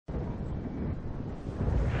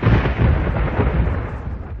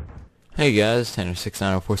Hey guys,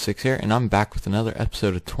 Tanner69046 here, and I'm back with another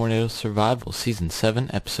episode of Tornado Survival, Season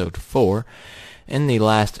 7, Episode 4. In the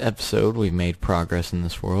last episode, we made progress in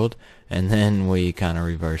this world, and then we kind of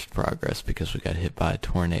reversed progress because we got hit by a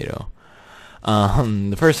tornado.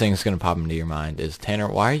 The first thing that's going to pop into your mind is, Tanner,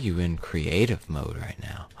 why are you in creative mode right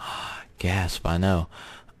now? Gasp, I know.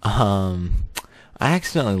 I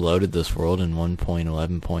accidentally loaded this world in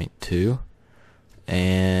 1.11.2,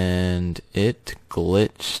 and it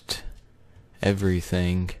glitched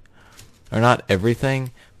everything, or not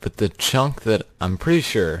everything, but the chunk that I'm pretty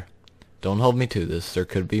sure, don't hold me to this, there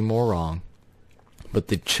could be more wrong, but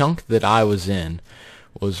the chunk that I was in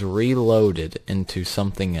was reloaded into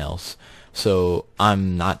something else. So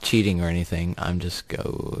I'm not cheating or anything, I'm just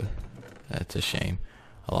that's a shame.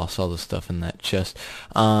 I lost all the stuff in that chest.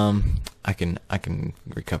 I can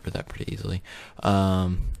recover that pretty easily.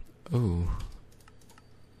 Ooh.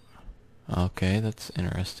 Okay, that's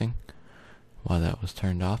interesting. Why that was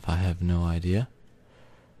turned off, I have no idea.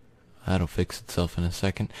 That'll fix itself in a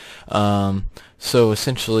second. So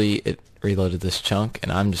essentially it reloaded this chunk,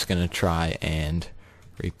 and I'm just gonna try and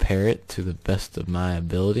repair it to the best of my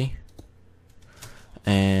ability.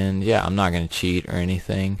 And yeah, I'm not gonna cheat or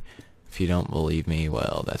anything. If you don't believe me,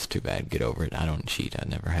 well, that's too bad. Get over it. I don't cheat. I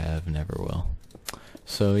never have, never will.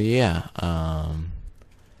 So yeah,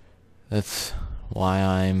 that's why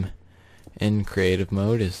I'm in creative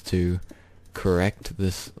mode, is to correct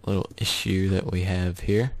this little issue that we have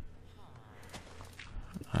here.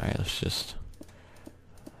 Alright, let's just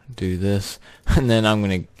do this, and then I'm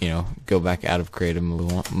gonna, go back out of creative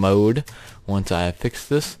mode once I have fixed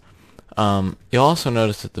this. You'll also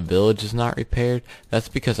notice that the village is not repaired. That's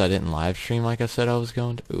because I didn't live stream like I said I was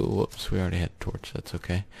going to. Ooh, whoops, we already had a torch. That's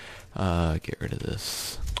okay. Get rid of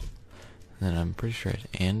this. And then I'm pretty sure it's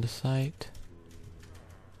andesite.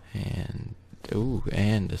 And ooh,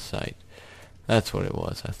 andesite. That's what it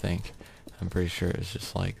was, I think. I'm pretty sure it's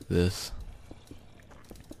just like this.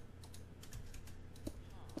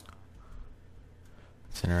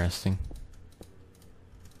 It's interesting.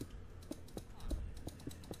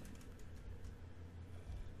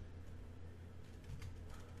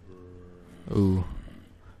 Ooh,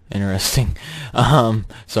 interesting.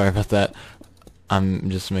 Sorry about that. I'm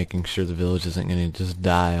just making sure the village isn't gonna just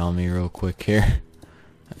die on me real quick here.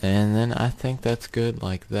 And then I think that's good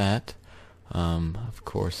like that. Of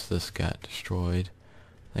course this got destroyed.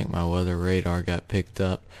 I think my weather radar got picked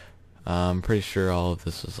up. I'm pretty sure all of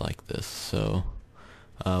this is like this, so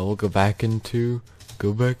we'll go back into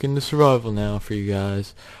survival now for you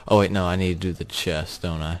guys. Oh wait, no, I need to do the chest,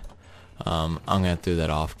 don't I? I'm gonna do that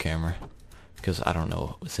off camera, because I don't know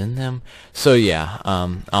what was in them. So yeah,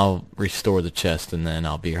 I'll restore the chest and then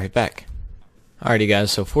I'll be right back. Alrighty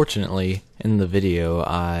guys, so fortunately in the video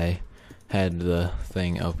I had the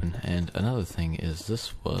thing open, and another thing is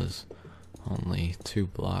this was only 2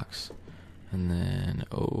 blocks, and then,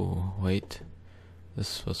 oh wait, this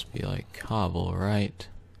is supposed to be like cobble, right?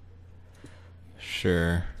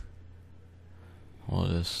 Sure. We'll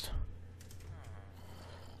just,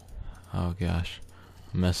 oh gosh,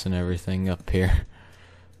 I'm messing everything up here.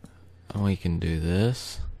 We can do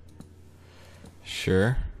this.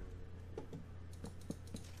 Sure.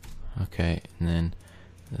 Okay, and then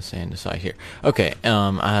this andesite here. Okay,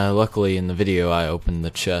 luckily in the video I opened the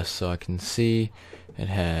chest so I can see it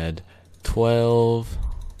had 12.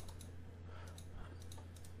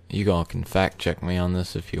 You all can fact check me on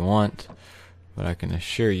this if you want, but I can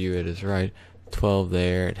assure you it is right. 12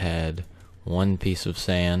 there. It had 1 piece of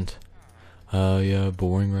sand. Yeah,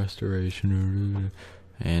 boring restoration.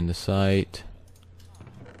 Andesite.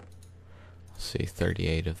 Let's see,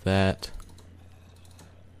 38 of that.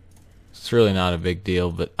 It's really not a big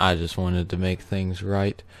deal, but I just wanted to make things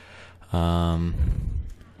right. Cobblestone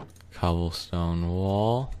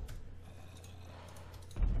wall.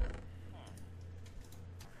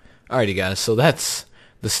 Alrighty guys, so that's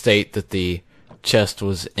the state that the chest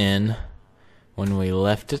was in when we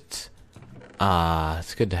left it.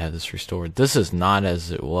 It's good to have this restored. This is not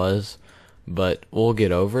as it was, but we'll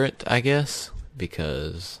get over it, I guess,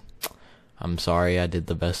 because I'm sorry I did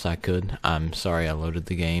the best I could. I'm sorry I loaded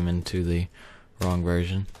the game into the wrong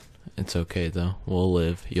version. It's okay though. We'll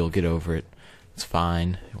live. You'll get over it. It's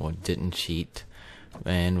fine. We didn't cheat.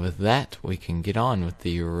 And with that, we can get on with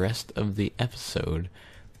the rest of the episode.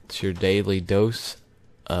 It's your daily dose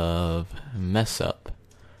of mess up.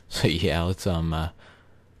 So yeah, let's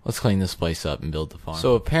clean this place up and build the farm.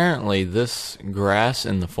 So apparently this grass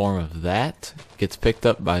in the form of that gets picked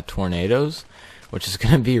up by tornadoes, which is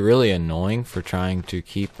going to be really annoying for trying to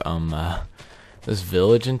keep this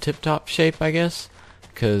village in tip-top shape, I guess.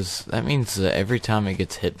 because that means that every time it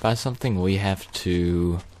gets hit by something, we have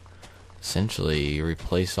to essentially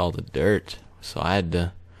replace all the dirt. So I had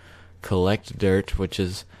to collect dirt, which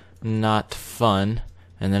is not fun,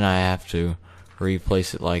 and then I have to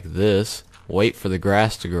replace it like this, wait for the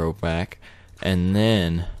grass to grow back, and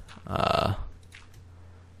then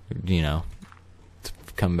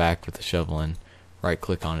come back with the shovel and right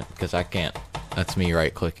click on it, because I can't. That's me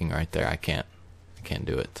right clicking right there. I can't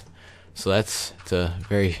do it. So it's a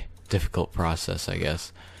very difficult process, I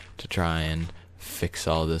guess, to try and fix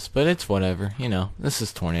all this, but it's whatever. This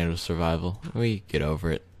is tornado survival. We get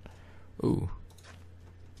over it. Ooh.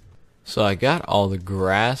 So I got all the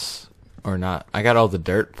grass, or not, I got all the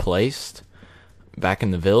dirt placed back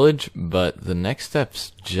in the village, but the next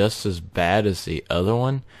step's just as bad as the other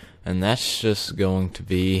one, and that's just going to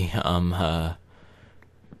be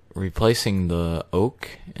replacing the oak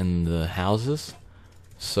in the houses.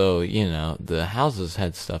 So, the houses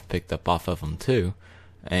had stuff picked up off of them too,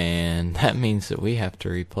 and that means that we have to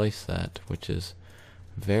replace that, which is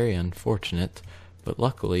very unfortunate. But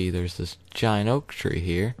luckily there's this giant oak tree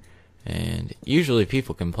here, and usually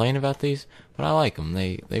people complain about these, but I like them.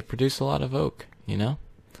 They produce a lot of oak,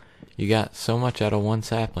 You got so much out of one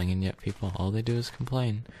sapling, and yet people, all they do is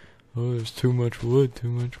complain. Oh, there's too much wood, too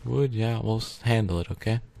much wood. Yeah, we'll handle it,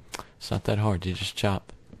 okay? It's not that hard, you just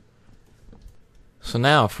chop. So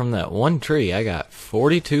now, from that one tree, I got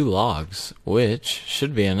 42 logs, which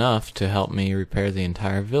should be enough to help me repair the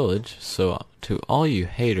entire village. So, to all you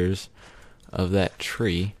haters of that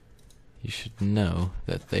tree, you should know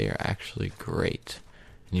that they are actually great.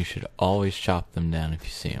 And you should always chop them down if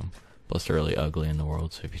you see them. Plus, they're really ugly in the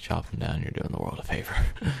world, so if you chop them down, you're doing the world a favor.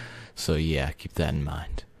 So, yeah, keep that in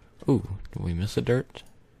mind. Ooh, did we miss a dirt?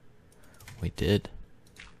 We did.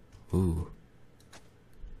 Ooh.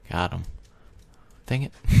 Got him. Dang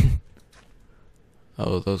it.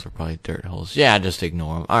 Oh, those are probably dirt holes. Yeah, just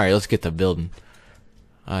ignore them. Alright, let's get to building.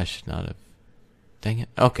 I should not have. Dang it.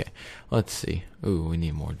 Okay, let's see. Ooh, we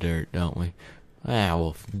need more dirt, don't we?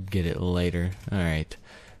 We'll get it later. Alright.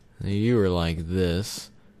 You were like this.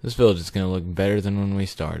 This village is going to look better than when we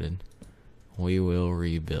started. We will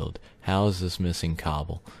rebuild. How is this missing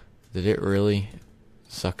cobble? Did it really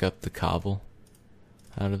suck up the cobble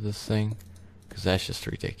out of this thing? Because that's just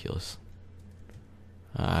ridiculous.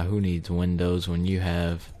 Who needs windows when you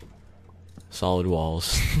have solid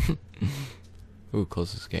walls? Ooh,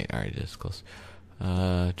 close this gate. Alright, it is close.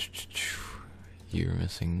 You're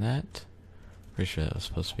missing that. Pretty sure that was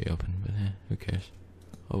supposed to be open, but who cares?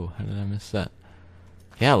 Oh, how did I miss that?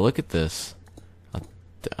 Yeah, look at this.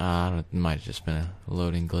 It might have just been a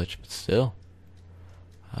loading glitch, but still.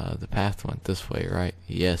 The path went this way, right?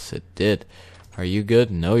 Yes, it did. Are you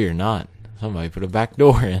good? No, you're not. Somebody put a back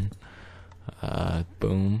door in.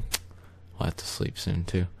 Boom. We'll have to sleep soon,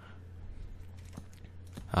 too.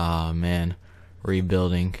 Ah, man.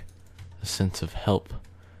 Rebuilding. A sense of help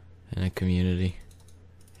in a community.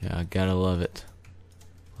 Yeah, I gotta love it.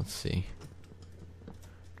 Let's see.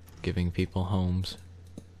 Giving people homes.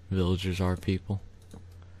 Villagers are people.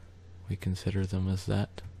 We consider them as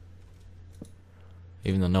that.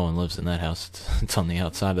 Even though no one lives in that house, it's on the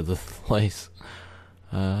outside of the place.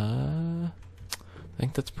 I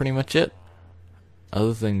think that's pretty much it.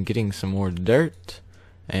 Other than getting some more dirt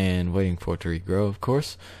and waiting for it to regrow, of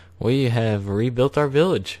course, we have rebuilt our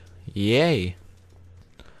village. Yay!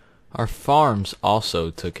 Our farms also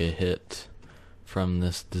took a hit from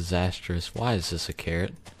this disastrous... Why is this a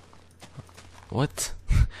carrot? What?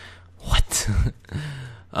 What?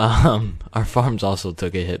 Our farms also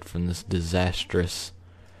took a hit from this disaster.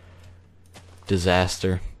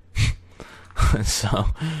 So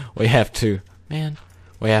we have to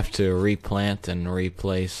replant and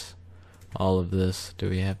replace all of this. Do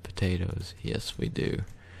we have potatoes? Yes, we do.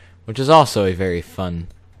 Which is also a very fun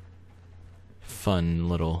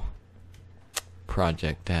little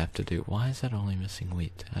project to have to do. Why is that only missing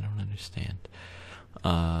wheat? I don't understand.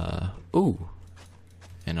 Ooh.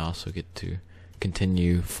 And also get to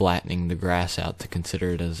continue flattening the grass out to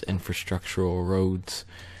consider it as infrastructural roads,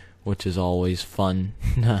 which is always fun.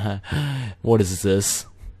 What is this?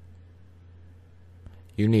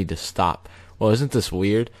 You need to stop. Well, isn't this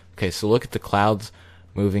weird? Okay, so look at the clouds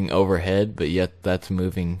moving overhead, but yet that's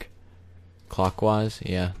moving clockwise.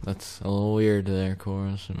 Yeah, that's a little weird there,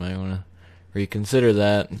 Chorus. You might want to reconsider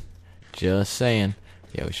that. Just saying.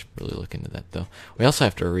 Yeah, we should really look into that, though. We also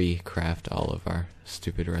have to recraft all of our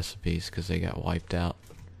stupid recipes because they got wiped out.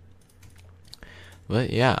 But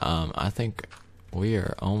yeah, I think we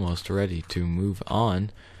are almost ready to move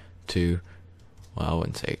on to, well, I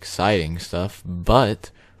wouldn't say exciting stuff,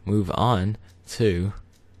 but move on to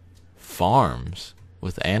farms.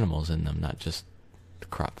 with animals in them, not just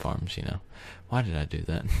crop farms, you know. Why did I do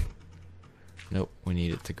that? Nope, we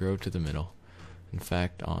need it to grow to the middle. In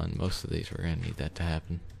fact, on most of these, we're going to need that to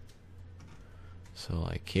happen. So,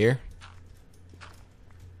 like here.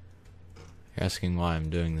 You're asking why I'm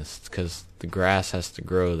doing this. It's because the grass has to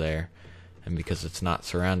grow there. And because it's not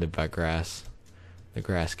surrounded by grass, the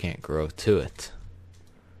grass can't grow to it.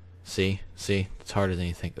 See? It's harder than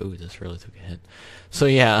you think. Ooh, this really took a hit. So,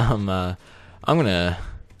 yeah, I'm going to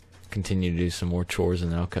continue to do some more chores,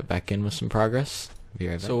 and then I'll cut back in with some progress. Be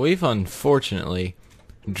right back. So we've unfortunately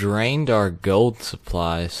drained our gold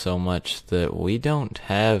supply so much that we don't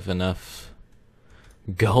have enough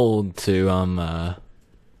gold to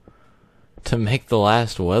make the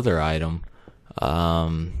last weather item,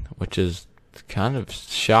 which is kind of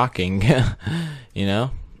shocking. You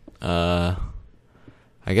know, I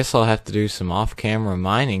guess I'll have to do some off-camera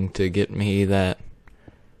mining to get me that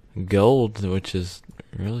gold, which is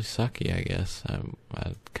really sucky, I guess.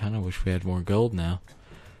 I kind of wish we had more gold now.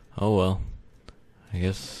 Oh well, I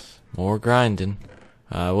guess more grinding.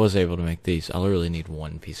 I was able to make these. I'll really need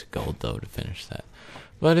one piece of gold though to finish that,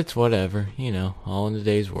 but it's whatever, you know, all in the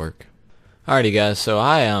day's work. Alrighty guys, so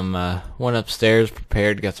I went upstairs,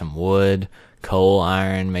 prepared, got some wood, coal,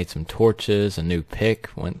 iron, made some torches, a new pick,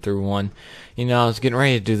 went through one. You know, I was getting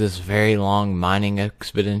ready to do this very long mining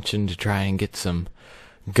expedition to try and get some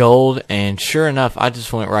gold, and sure enough, I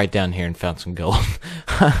just went right down here and found some gold.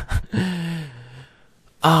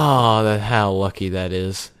 Oh, how lucky that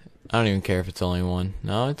is. I don't even care if it's only one.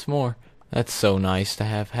 No, it's more. That's so nice to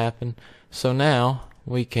have happen. So now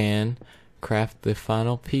we can craft the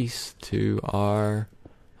final piece to our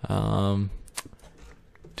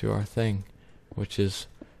thing, which is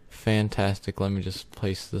fantastic. Let me just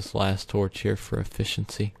place this last torch here for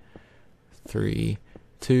efficiency. 3,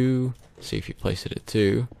 2. See if you place it at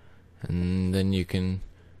 2, and then you can.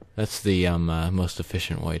 That's the most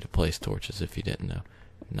efficient way to place torches, if you didn't know.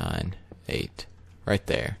 9, 8, right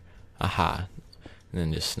there. Aha! And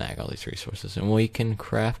then just snag all these resources, and we can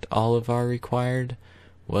craft all of our required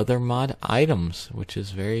weather mod items, which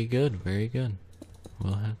is very good, very good.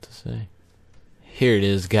 We'll have to say. Here it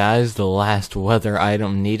is, guys. The last weather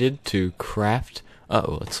item needed to craft.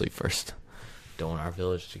 Uh-oh, let's sleep first. Don't want our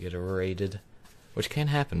village to get raided. Which can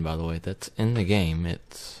happen, by the way. That's in the game.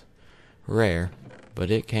 It's rare, but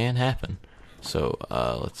it can happen. So,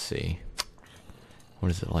 let's see.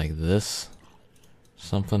 What is it, like this?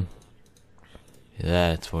 Something?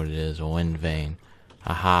 That's what it is, a wind vane.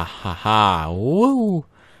 Aha, ha ha, woo!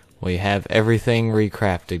 We have everything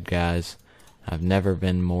recrafted, guys. I've never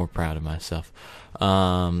been more proud of myself.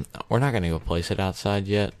 We're not going to go place it outside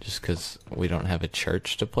yet, just because we don't have a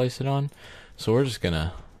church to place it on. So we're just going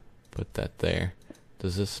to put that there.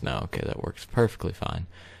 Does this? No, okay, that works perfectly fine.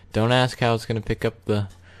 Don't ask how it's going to pick up the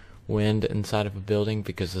wind inside of a building,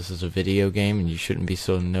 because this is a video game and you shouldn't be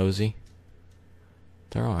so nosy.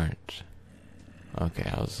 There aren't.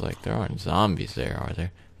 Okay, I was like, there aren't zombies there, are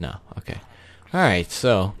there? No, okay. Alright,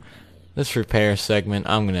 so this repair segment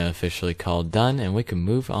I'm going to officially call done, and we can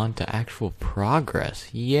move on to actual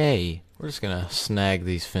progress. Yay! We're just going to snag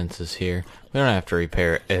these fences here. We don't have to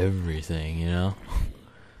repair everything, you know?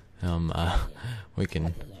 We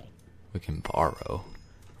can borrow,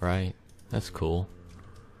 right? That's cool.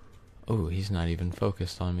 Oh, he's not even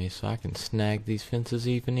focused on me, so I can snag these fences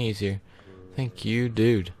even easier. Thank you,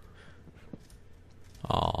 dude.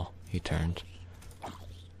 Aw, he turned.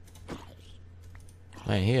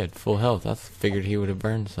 Man, he had full health. I figured he would have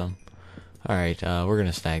burned some. Alright, we're going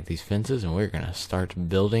to snag these fences, and we're going to start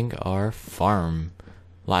building our farm.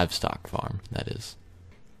 Livestock farm, that is.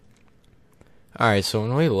 Alright, so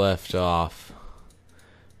when we left off,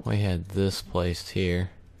 we had this placed here.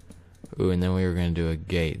 Ooh, and then we were going to do a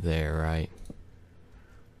gate there, right?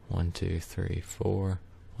 1, 2, 3, 4.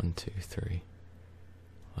 1, 2, 3.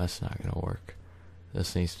 That's not going to work.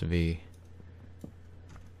 This needs to be...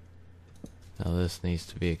 Now this needs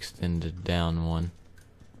to be extended down 1.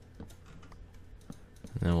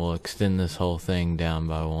 And then we'll extend this whole thing down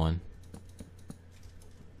by 1.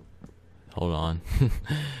 Hold on.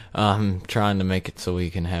 I'm trying to make it so we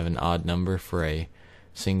can have an odd number for a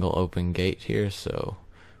single open gate here, so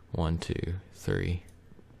 1, 2, 3.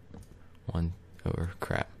 1. Oh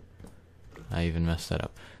crap! I even messed that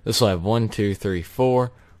up. This will have 1, 2, 3,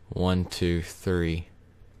 4. 1, 2, 3.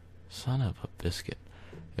 Son of a biscuit!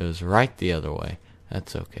 It was right the other way.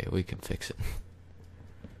 That's okay. We can fix it.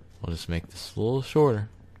 We'll just make this a little shorter,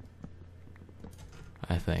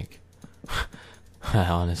 I think. I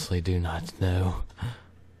honestly do not know.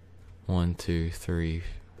 1, 2, 3.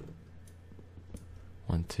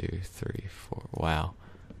 1, 2, 3, 4. Wow.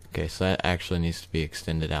 Okay, so that actually needs to be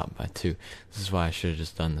extended out by 2. This is why I should have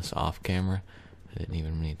just done this off camera. I didn't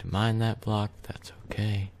even need to mine that block. That's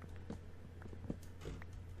okay.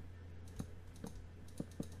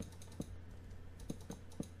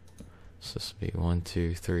 So this will be 1,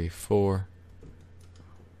 2, 3, 4.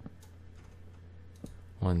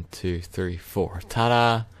 1, 2, 3, 4.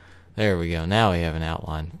 Ta-da! There we go. Now we have an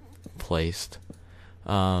outline placed.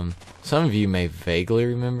 Some of you may vaguely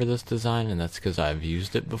remember this design, and that's because I've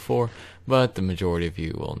used it before, but the majority of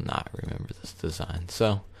you will not remember this design.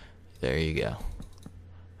 So, there you go.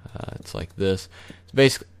 It's like this. It's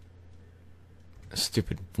basically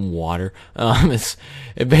stupid water.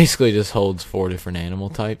 It basically just holds 4 different animal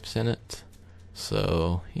types in it.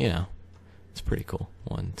 So, you know, it's pretty cool.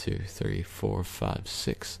 1, 2, 3, 4, 5,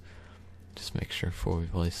 6. Just make sure before we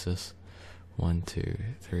place this. 1, 2,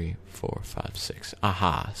 3, 4, 5, 6.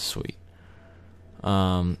 Aha, sweet.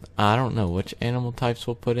 I don't know which animal types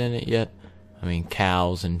we'll put in it yet. I mean,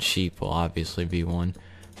 cows and sheep will obviously be one.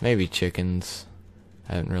 Maybe chickens.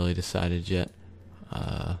 I haven't really decided yet.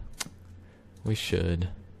 We should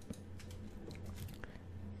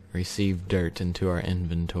receive dirt into our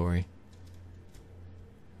inventory.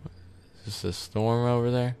 Is this a storm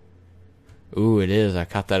over there? Ooh, it is. I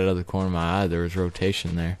caught that out of the corner of my eye. There was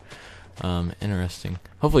rotation there. Interesting.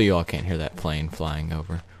 Hopefully you all can't hear that plane flying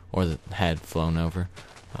over, or that had flown over.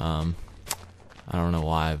 I don't know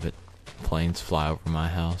why, but planes fly over my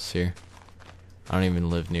house here. I don't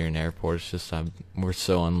even live near an airport. It's just we're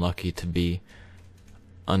so unlucky to be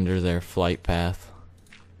under their flight path.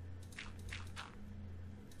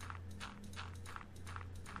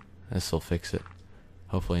 This'll fix it.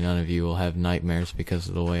 Hopefully none of you will have nightmares because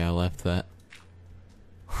of the way I left that.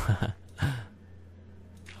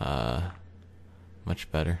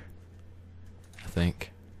 Much better, I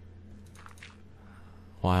think.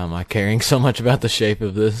 Why am I caring so much about the shape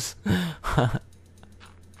of this? I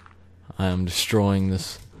am destroying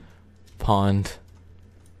this pond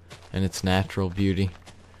and its natural beauty.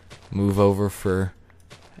 Move over for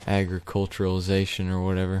agriculturalization or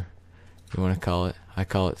whatever you want to call it. I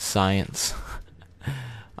call it science.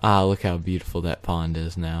 Ah, look how beautiful that pond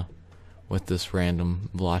is now, with this random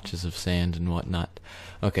blotches of sand and whatnot.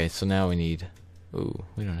 Okay, so now we need... Ooh,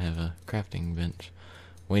 we don't have a crafting bench.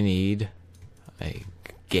 We need a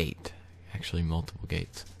gate. Actually, multiple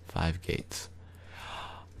gates. 5 gates.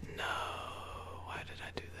 No, why did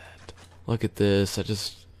I do that? Look at this.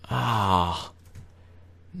 Now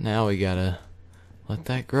we gotta let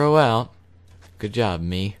that grow out. Good job,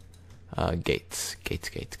 me. Gates.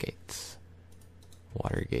 Gates.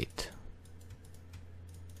 Water gate.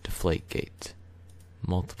 Deflate gate.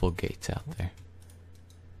 Multiple gates out there.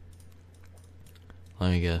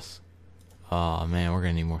 Let me guess. Oh man, we're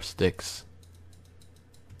gonna need more sticks.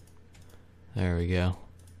 There we go.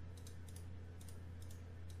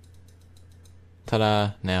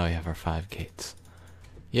 Ta-da! Now we have our 5 gates.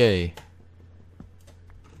 Yay!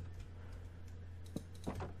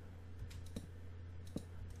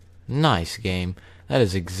 Nice, game. That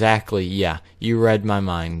is exactly, yeah, you read my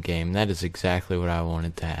mind, game. That is exactly what I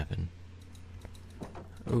wanted to happen.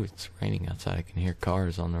 Ooh, it's raining outside. I can hear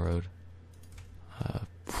cars on the road.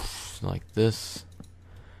 Like this.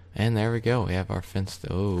 And there we go. We have our fenced...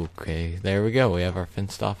 Okay, there we go. We have our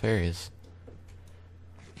fenced off areas.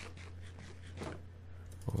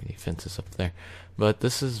 Oh, we need fences up there. But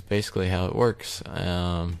this is basically how it works.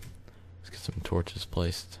 Let's get some torches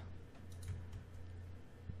placed.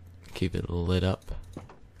 Keep it lit up.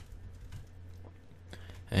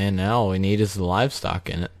 And now all we need is the livestock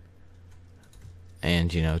in it.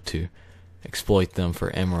 And, you know, to exploit them for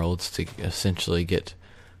emeralds to essentially get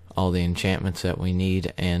all the enchantments that we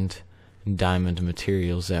need and diamond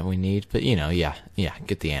materials that we need. But, you know, yeah,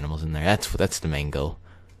 get the animals in there. That's the main goal,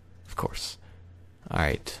 of course.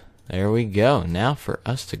 Alright, there we go. Now for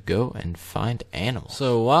us to go and find animals.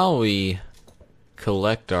 So while we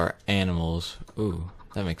collect our animals... Ooh,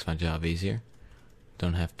 that makes my job easier.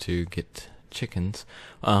 Don't have to get chickens.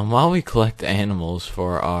 While we collect animals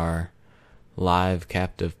for our live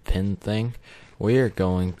captive pen thing, we are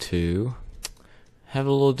going to have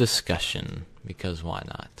a little discussion, because why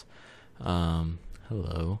not?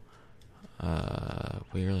 Hello.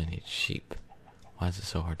 We really need sheep. Why is it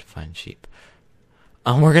so hard to find sheep?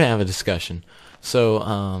 We're gonna have a discussion. So,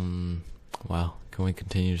 wow, can we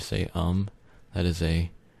continue to say That is a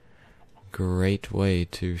great way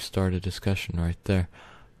to start a discussion right there.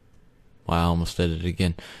 Wow, I almost did it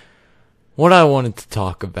again. What I wanted to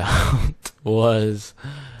talk about was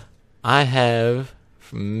I have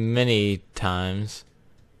many times,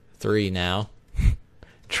 3 now,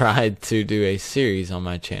 tried to do a series on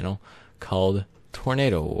my channel called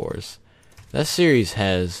Tornado Wars. That series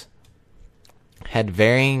has had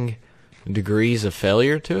varying degrees of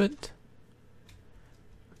failure to it.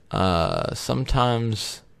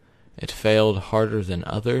 Sometimes it failed harder than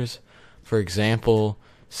others. For example,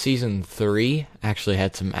 Season 3 actually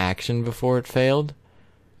had some action before it failed,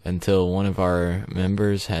 until one of our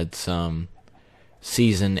members had some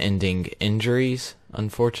season-ending injuries,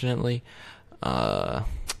 unfortunately.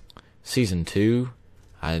 Season 2,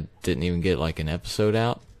 I didn't even get like an episode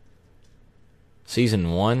out.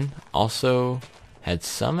 Season 1 also had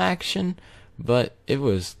some action, but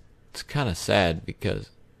it's kind of sad because...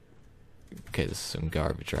 Okay, this is some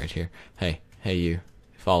garbage right here. Hey you,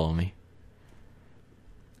 follow me.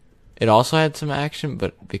 It also had some action,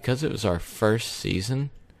 but because it was our first season,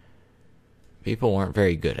 people weren't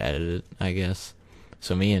very good at it, I guess.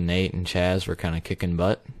 So me and Nate and Chaz were kind of kicking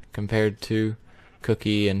butt compared to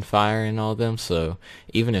Cookie and Fire and all them. So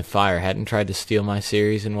even if Fire hadn't tried to steal my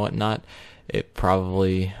series and whatnot, it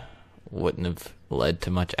probably wouldn't have led to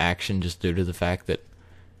much action just due to the fact that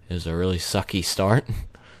it was a really sucky start.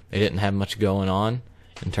 They didn't have much going on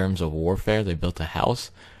in terms of warfare. They built a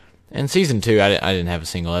house. And Season 2, I didn't have a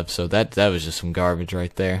single episode. That was just some garbage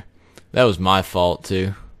right there. That was my fault,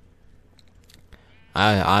 too.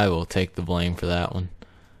 I will take the blame for that one.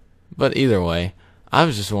 But either way, I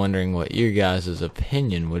was just wondering what your guys'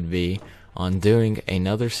 opinion would be on doing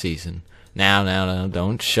another season. Now,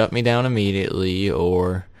 don't shut me down immediately,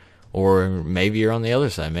 or maybe you're on the other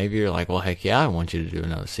side. Maybe you're like, well, heck yeah, I want you to do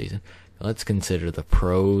another season. Let's consider the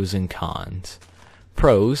pros and cons.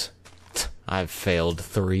 Pros, I've failed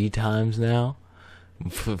 3 times now.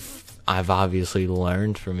 I've obviously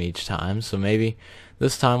learned from each time, so maybe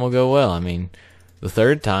this time will go well. I mean, the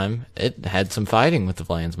 3rd time, it had some fighting with the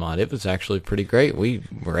Plans mod. It was actually pretty great. We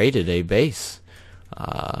raided a base.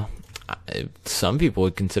 Some people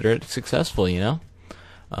would consider it successful, you know?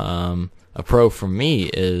 A pro for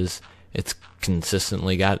me is it's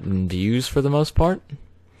consistently gotten views for the most part.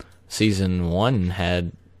 Season 1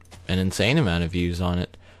 had an insane amount of views on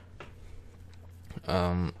it.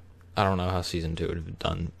 I don't know how Season 2 would have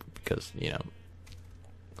done because, you know,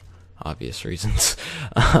 obvious reasons.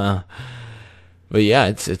 But yeah,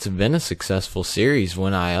 it's been a successful series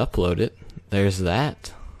when I upload it. There's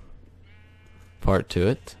that part to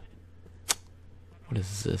it. What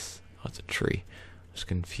is this? Oh, it's a tree. I was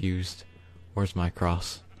confused. Where's my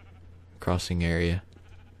crossing area?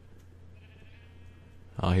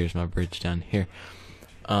 Oh, here's my bridge down here.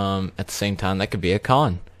 At the same time, that could be a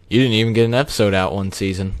con. You didn't even get an episode out one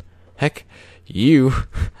season. Heck, you've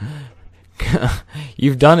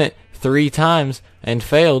done it 3 times and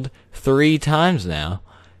failed 3 times now.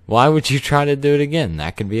 Why would you try to do it again?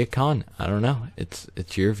 That could be a con. I don't know.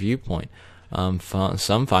 It's your viewpoint.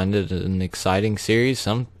 Some find it an exciting series.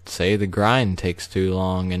 Some say the grind takes too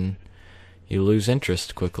long and you lose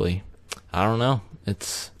interest quickly. I don't know.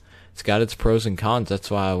 It's got its pros and cons. That's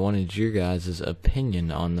why I wanted your guys'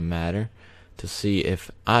 opinion on the matter to see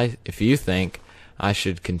if you think I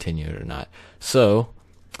should continue it or not. So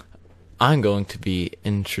I'm going to be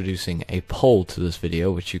introducing a poll to this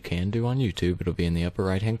video, which you can do on YouTube. It'll be in the upper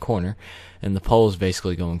right hand corner, and the poll is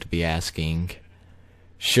basically going to be asking,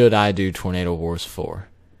 should I do Tornado Wars 4?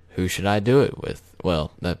 Who should I do it with?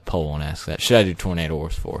 Well, that poll won't ask that. Should I do Tornado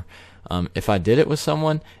Wars 4? If I did it with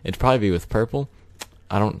someone, it'd probably be with Purple.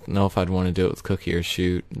 I don't know if I'd want to do it with Cookie or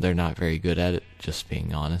Shoot. They're not very good at it, just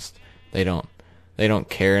being honest. They don't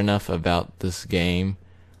care enough about this game,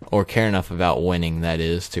 or care enough about winning, that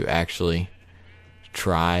is, to actually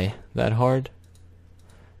try that hard.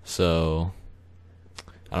 So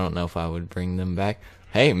I don't know if I would bring them back.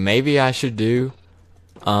 Hey, maybe I should do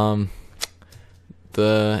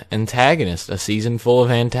the antagonist, a season full of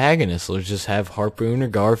antagonists. Let's just have Harpoon or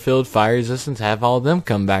Garfield, Fire Resistance, have all of them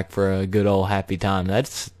come back for a good old happy time.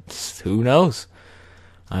 That's, who knows?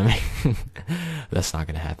 I mean, that's not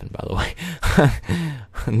going to happen, by the way.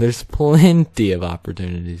 There's plenty of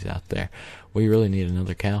opportunities out there. We really need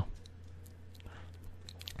another cow.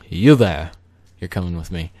 You there. You're coming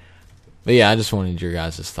with me. But yeah, I just wanted your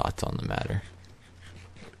guys' thoughts on the matter.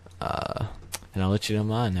 And I'll let you know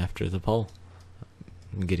mine after the poll.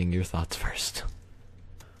 I'm getting your thoughts first.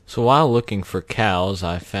 So while looking for cows,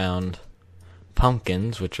 I found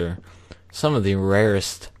pumpkins, which are some of the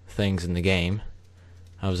rarest things in the game.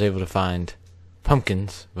 I was able to find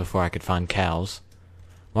pumpkins before I could find cows.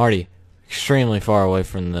 I'm already extremely far away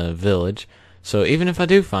from the village, so even if I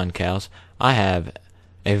do find cows, I have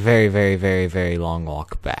a very, very, very, very long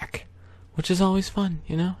walk back, which is always fun,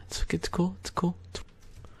 you know? It's cool, it's cool.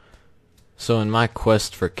 So in my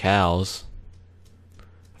quest for cows,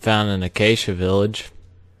 I found an acacia village.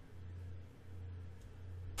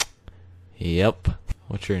 Yep.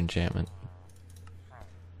 What's your enchantment?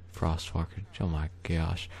 Frostwalker. Oh my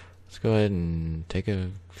gosh. Let's go ahead and take a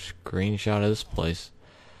screenshot of this place.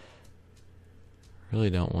 Really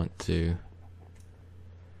don't want to,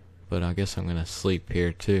 but I guess I'm gonna sleep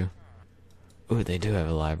here too. Ooh, they do have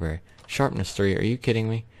a library. Sharpness 3, are you kidding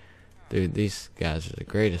me? Dude, these guys are the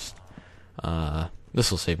greatest. This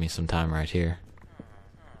will save me some time right here.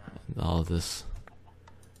 All of this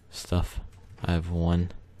stuff. I have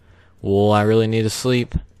 1. Well, I really need to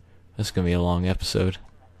sleep. This is gonna be a long episode.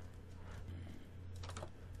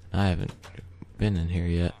 I haven't been in here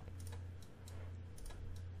yet.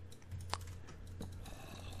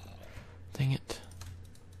 Dang it.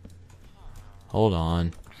 Hold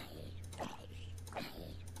on.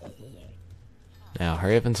 Now,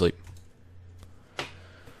 hurry up and sleep.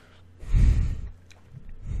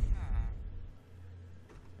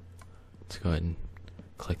 Let's go ahead and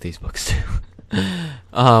collect these books too.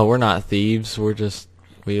 We're not thieves,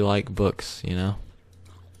 we like books, you know?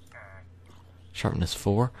 Sharpness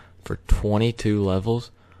 4 for 22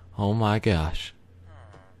 levels? Oh my gosh.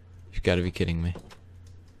 You've got to be kidding me.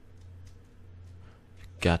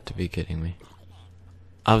 You've got to be kidding me.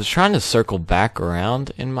 I was trying to circle back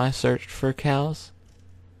around in my search for cows,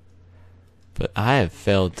 but I have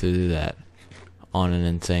failed to do that on an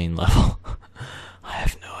insane level. I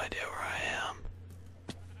have no idea where I am.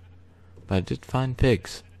 But I did find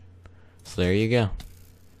pigs. So there you go.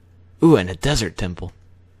 Ooh, and a desert temple.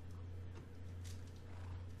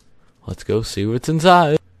 Let's go see what's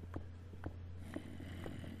inside.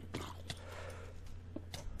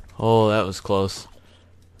 Oh, that was close.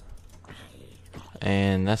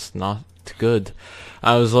 And that's not good.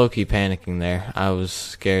 I was low-key panicking there. I was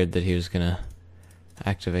scared that he was gonna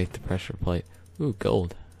activate the pressure plate. Ooh,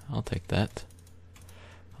 gold. I'll take that.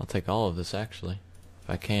 I'll take all of this, actually, if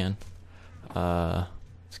I can.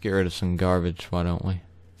 Let's get rid of some garbage, why don't we?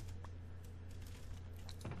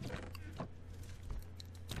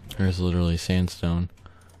 There's literally sandstone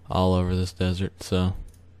all over this desert, so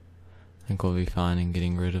I think we'll be fine in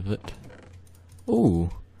getting rid of it.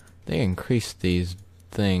 Ooh, they increased these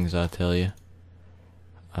things, I tell you.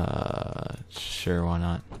 Sure, why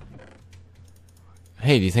not?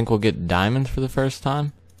 Hey, do you think we'll get diamonds for the first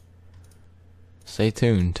time? Stay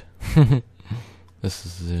tuned. This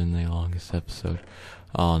is in the longest episode.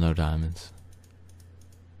 Oh, no diamonds.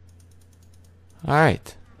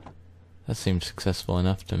 Alright. That seems successful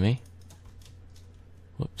enough to me.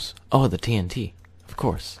 Whoops. Oh, the TNT. Of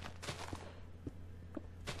course.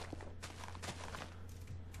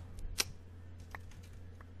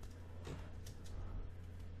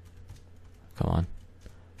 Come on.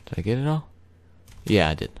 Did I get it all? Yeah,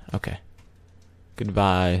 I did. Okay.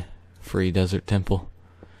 Goodbye, free desert temple.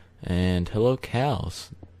 And hello,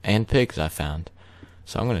 cows. And pigs I found.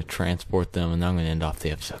 So I'm going to transport them, and then I'm going to end off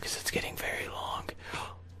the episode because it's getting very long.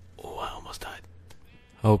 Oh, I almost died.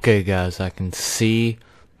 Okay, guys, I can see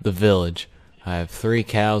the village. I have 3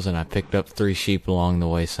 cows, and I picked up 3 sheep along the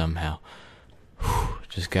way somehow. Whew,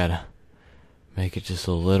 just gotta make it just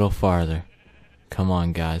a little farther. Come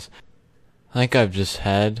on, guys. I think I've just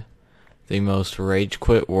had the most rage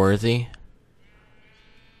quit worthy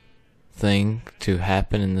thing to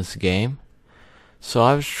happen in this game. So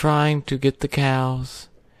I was trying to get the cows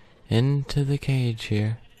into the cage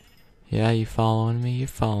here. Yeah, you following me? You're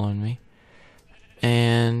following me.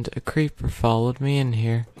 And a creeper followed me in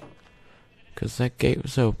here, 'cause that gate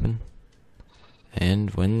was open.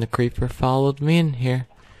 And when the creeper followed me in here,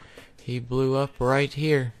 he blew up right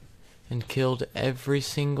here and killed every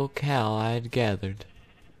single cow I had gathered.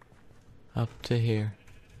 Up to here.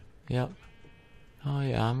 Yep. Oh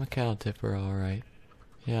yeah, I'm a cow tipper, alright.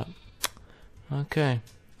 Yep. Okay.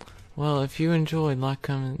 Well, if you enjoyed, like,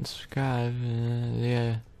 comment, and subscribe.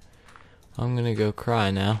 Yeah. I'm gonna go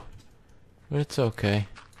cry now. But it's okay.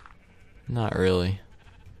 Not really.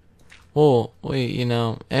 Well, wait, you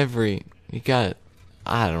know, you got,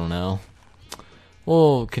 I don't know.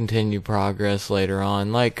 We'll continue progress later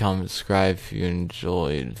on. Like, comment, subscribe if you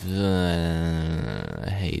enjoyed. I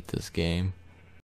hate this game.